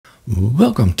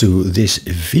Welcome to this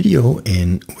video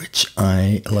in which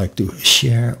I like to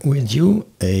share with you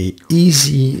a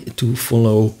easy to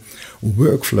follow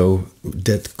workflow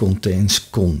that contains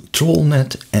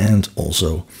Controlnet and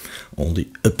also all the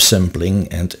upsampling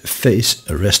and phase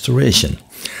restoration.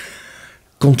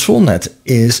 Controlnet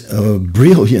is a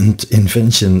brilliant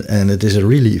invention, and it is a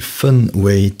really fun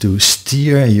way to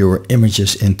steer your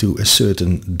images into a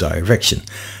certain direction.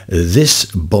 This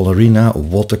ballerina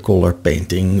watercolor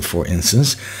painting, for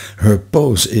instance, her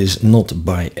pose is not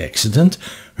by accident.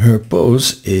 Her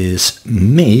pose is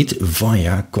made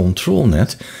via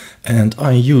Controlnet, and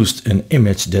I used an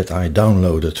image that I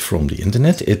downloaded from the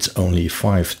internet. It's only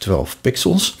 512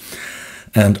 pixels.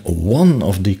 And one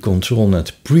of the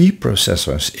Controlnet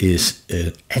preprocessors is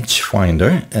an edge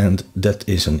finder, and that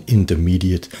is an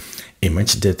intermediate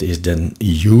image that is then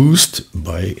used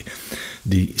by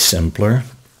the sampler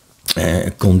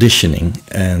conditioning,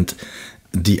 and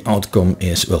the outcome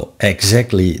is, well,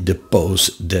 exactly the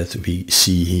pose that we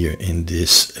see here in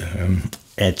this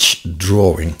edge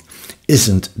drawing.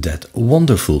 Isn't that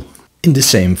wonderful? In the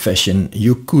same fashion,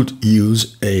 you could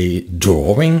use a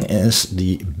drawing as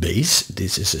the base.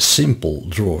 This is a simple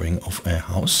drawing of a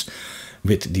house.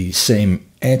 With the same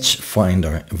edge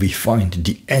finder, we find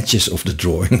the edges of the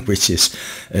drawing, which is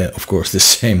of course the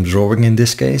same drawing in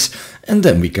this case, and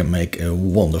then we can make a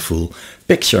wonderful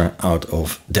picture out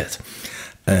of that.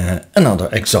 Another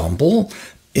example: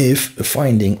 if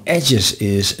finding edges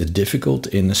is difficult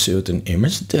in a certain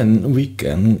image, then we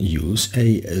can use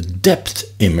a depth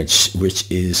image, which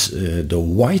is the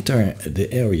whiter the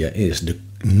area is, the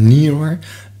nearer,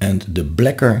 and the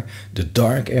blacker the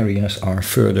dark areas are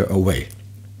further away.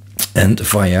 And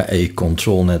via a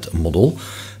Controlnet model,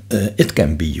 it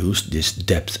can be used, this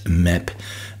depth map,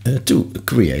 to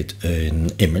create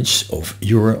an image of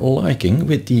your liking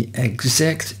with the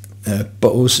exact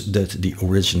pose that the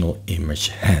original image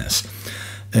has.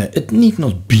 It need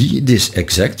not be this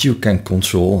exact. You can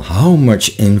control how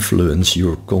much influence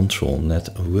your Controlnet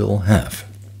will have.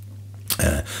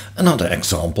 Another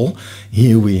example,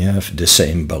 here we have the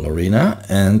same ballerina,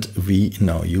 and we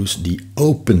now use the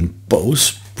open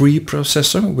pose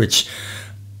preprocessor, which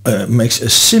makes a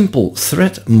simple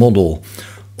thread model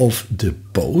of the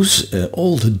pose.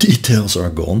 All the details are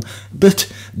gone,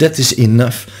 but that is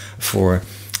enough for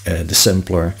the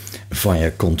sampler via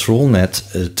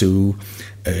Controlnet to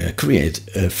create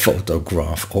a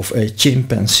photograph of a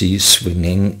chimpanzee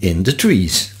swinging in the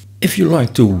trees. If you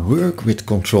like to work with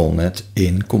Controlnet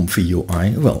in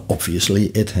ComfyUI, well, obviously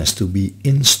it has to be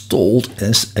installed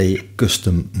as a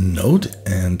custom node,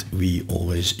 and we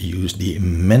always use the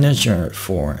manager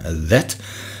for that.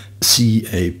 See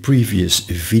a previous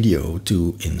video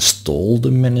to install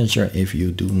the manager if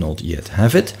you do not yet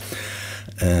have it.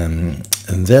 And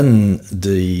then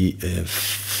the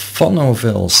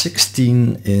Vanovel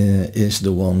 16 is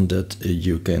the one that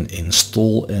you can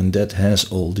install, and that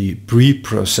has all the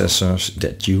preprocessors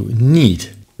that you need.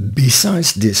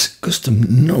 Besides this custom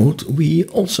node, we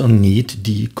also need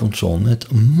the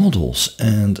Controlnet models,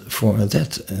 and for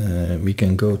that we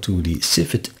can go to the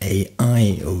Civit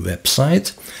AI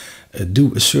website,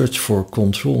 do a search for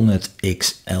Controlnet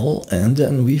XL, and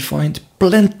then we find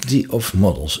plenty of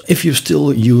models. If you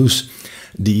still use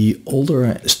the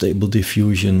older Stable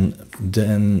Diffusion,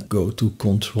 then go to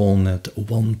Controlnet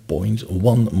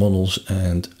 1.1 models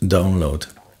and download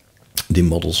the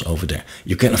models over there.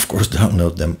 You can of course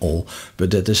download them all,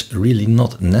 but that is really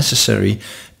not necessary.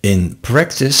 In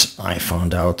practice, I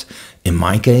found out in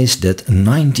my case that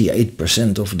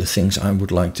 98% of the things I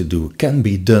would like to do can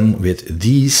be done with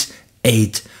these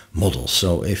 8 models.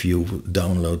 So if you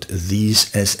download these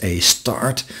as a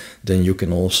start, then you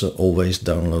can also always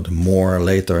download more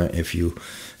later if you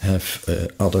have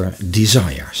other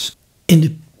desires. In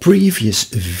the previous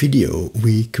video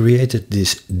we created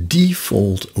this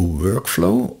default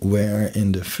workflow where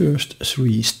in the first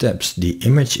 3 steps the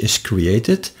image is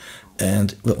created,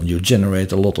 and well, you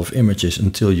generate a lot of images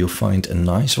until you find a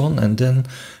nice one, and then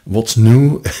what's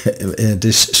new,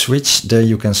 this switch, there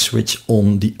you can switch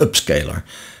on the upscaler,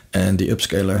 and the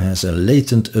upscaler has a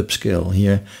latent upscale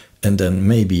here, and then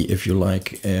maybe if you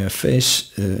like a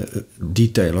face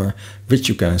detailer, which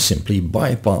you can simply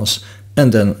bypass,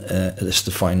 and then as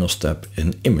the final step,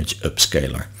 an image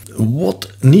upscaler.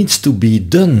 What needs to be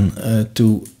done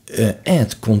to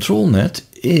add Controlnet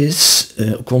is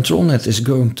Controlnet is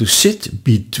going to sit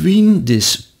between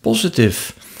this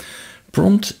positive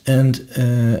prompt and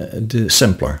the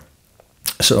sampler.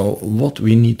 So what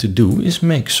we need to do is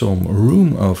make some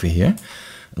room over here.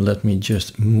 Let me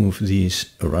just move these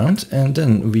around, and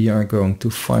then we are going to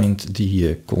find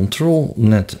the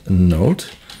Controlnet node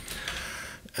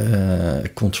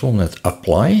Controlnet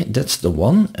apply, that's the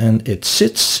one, and it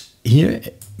sits here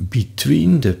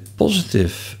between the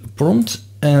positive prompt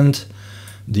and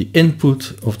the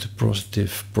input of the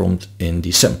positive prompt in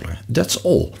the sampler. That's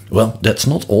all. Well, that's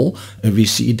not all. We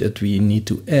see that we need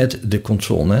to add the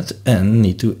Controlnet and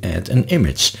need to add an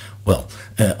image. Well,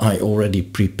 I already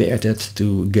prepared that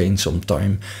to gain some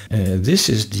time. This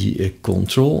is the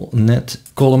Controlnet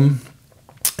column,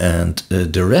 and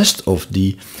the rest of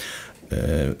the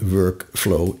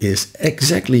workflow is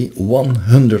exactly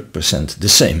 100% the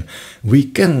same. We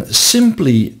can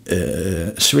simply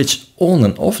switch on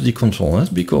and off the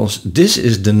Controlnet, because this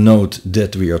is the node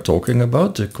that we are talking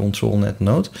about, the Controlnet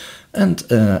node, and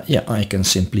yeah, I can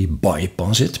simply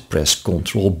bypass it, press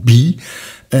Ctrl B,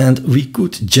 and we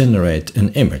could generate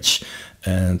an image.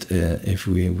 And if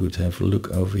we would have a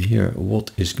look over here,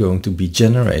 what is going to be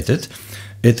generated?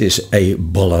 It is a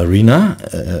ballerina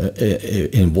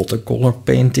in watercolor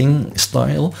painting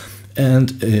style,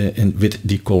 and with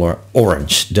the color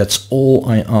orange. That's all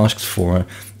I asked for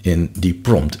in the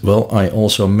prompt. Well, I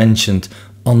also mentioned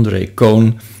André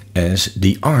Cohn as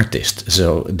the artist,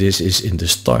 so this is in the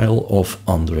style of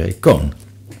André Cohn.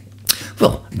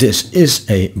 Well, this is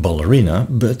a ballerina,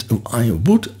 but I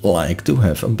would like to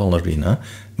have a ballerina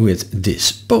with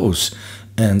this pose.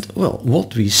 And well,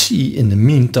 what we see in the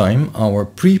meantime, our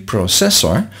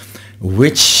preprocessor,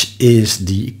 which is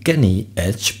the Kenny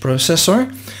Edge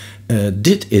processor,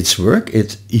 did its work.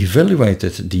 It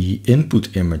evaluated the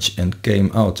input image and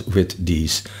came out with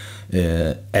these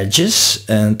edges,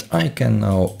 and I can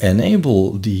now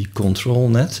enable the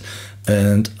Controlnet,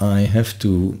 and I have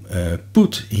to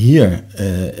put here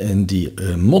in the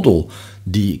model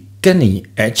the Kenny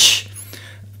Edge,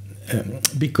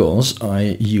 because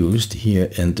I used here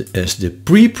as the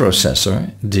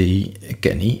preprocessor the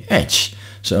Kenny Edge.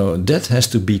 So that has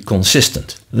to be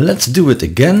consistent. Let's do it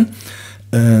again.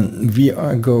 We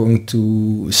are going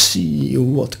to see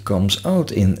what comes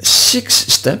out in 6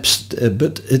 steps,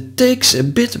 but it takes a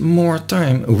bit more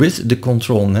time with the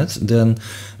Controlnet than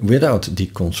without the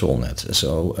Controlnet.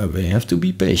 So we have to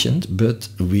be patient, but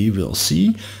we will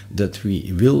see that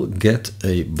we will get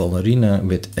a ballerina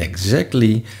with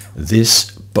exactly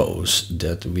this pose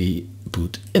that we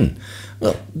put in.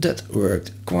 Well, that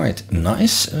worked quite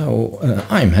nice, so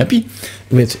I'm happy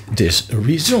with this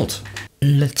result.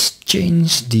 Let's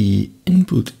change the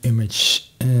input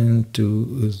image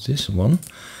to this one,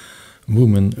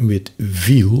 woman with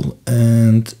veil,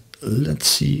 and let's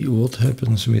see what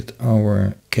happens with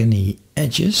our Kenny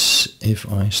edges. If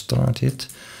I start it,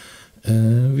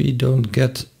 we don't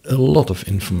get a lot of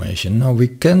information. Now we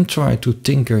can try to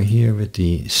tinker here with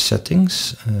the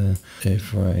settings.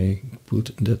 If I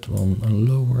put that one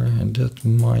lower, that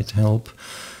might help.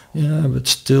 Yeah, but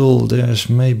still there's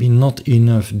maybe not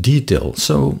enough detail.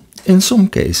 So in some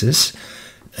cases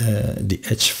the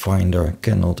edge finder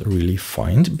cannot really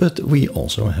find, but we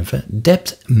also have a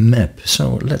depth map.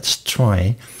 So let's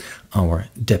try our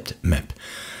depth map.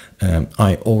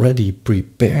 I already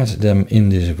prepared them in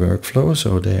this workflow,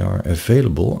 so they are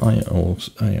available. I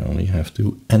only have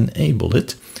to enable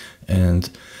it, and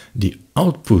the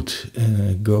output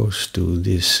goes to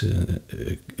this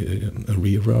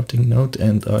rerouting node,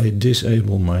 and I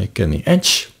disable my Kenny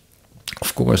Edge.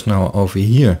 Of course, now over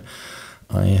here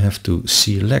I have to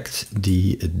select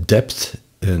the depth,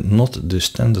 not the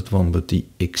standard one, but the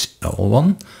XL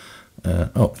one.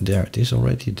 Oh, there it is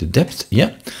already, the depth,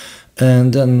 yeah.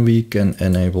 And then we can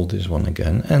enable this one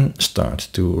again and start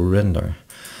to render.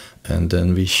 And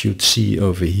then we should see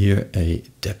over here a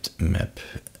depth map.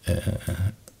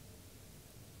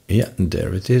 Yeah,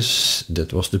 there it is.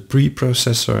 That was the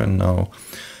preprocessor, and now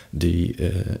the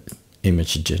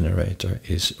image generator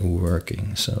is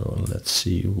working. So let's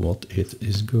see what it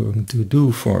is going to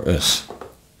do for us.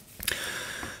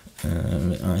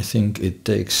 I think it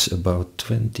takes about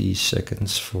 20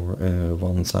 seconds for a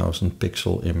 1000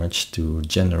 pixel image to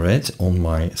generate on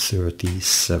my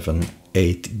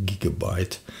 37.8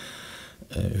 GB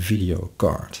video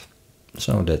card.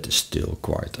 So that is still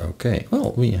quite okay.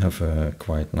 Well, we have a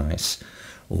quite nice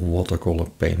watercolor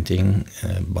painting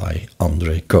by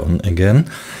André Cohn again,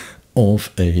 of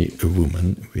a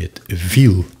woman with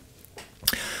veil.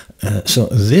 So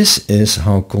this is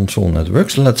how Controlnet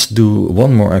works. Let's do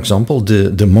one more example.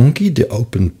 The monkey, the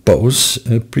open pose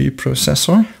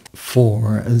preprocessor.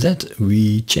 For that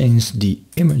we change the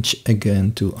image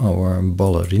again to our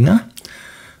ballerina.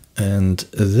 And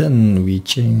then we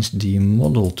change the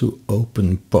model to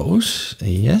open pose,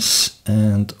 yes,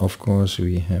 and of course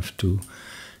we have to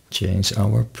change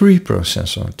our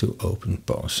preprocessor to open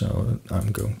pose. So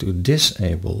I'm going to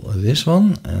disable this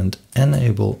one and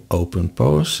enable open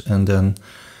pose, and then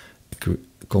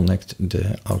connect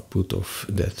the output of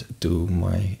that to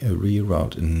my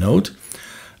reroute node.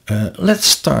 Let's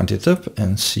start it up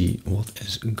and see what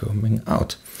is coming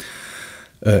out.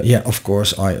 Yeah, of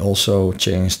course, I also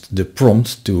changed the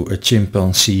prompt to a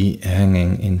chimpanzee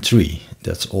hanging in tree.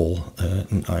 That's all.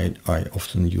 I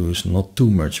often use not too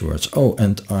much words. Oh,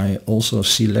 and I also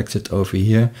selected over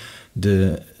here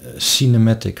the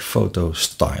cinematic photo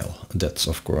style. That's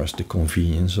of course the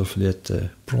convenience of that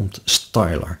prompt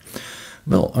styler.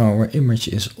 Well, our image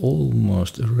is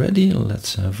almost ready.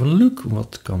 Let's have a look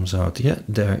what comes out. Yeah,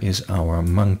 there is our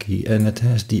monkey, and it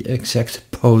has the exact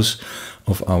pose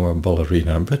of our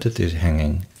ballerina, but it is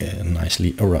hanging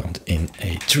nicely around in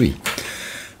a tree.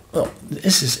 Well,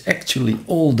 this is actually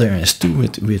all there is to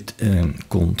it with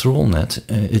Controlnet.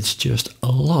 It's just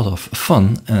a lot of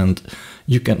fun, and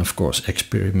you can of course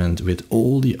experiment with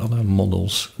all the other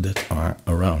models that are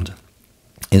around.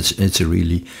 It's a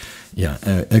really, yeah,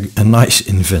 a nice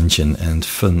invention and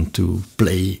fun to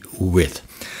play with.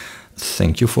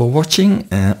 Thank you for watching.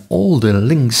 All the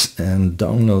links and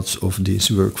downloads of these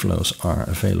workflows are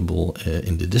available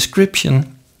in the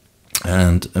description.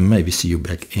 And maybe see you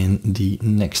back in the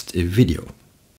next video.